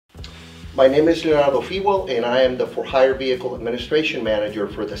My name is Leonardo Fewell, and I am the For-Hire Vehicle Administration Manager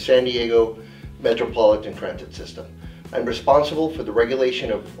for the San Diego Metropolitan Transit System. I'm responsible for the regulation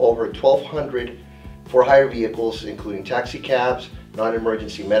of over 1,200 for-hire vehicles, including taxi cabs,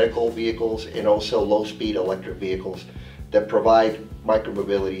 non-emergency medical vehicles, and also low-speed electric vehicles that provide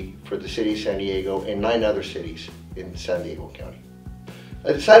micromobility for the city of San Diego and 9 other cities in San Diego County.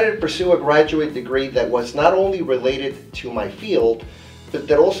 I decided to pursue a graduate degree that was not only related to my field, but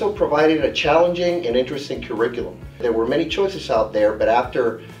that also provided a challenging and interesting curriculum. There were many choices out there, but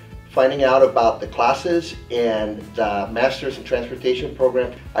after finding out about the classes and the Master's in Transportation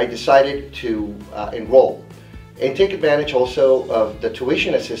program, I decided to enroll and take advantage also of the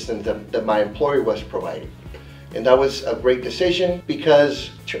tuition assistance that my employer was providing. And that was a great decision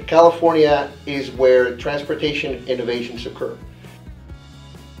because California is where transportation innovations occur.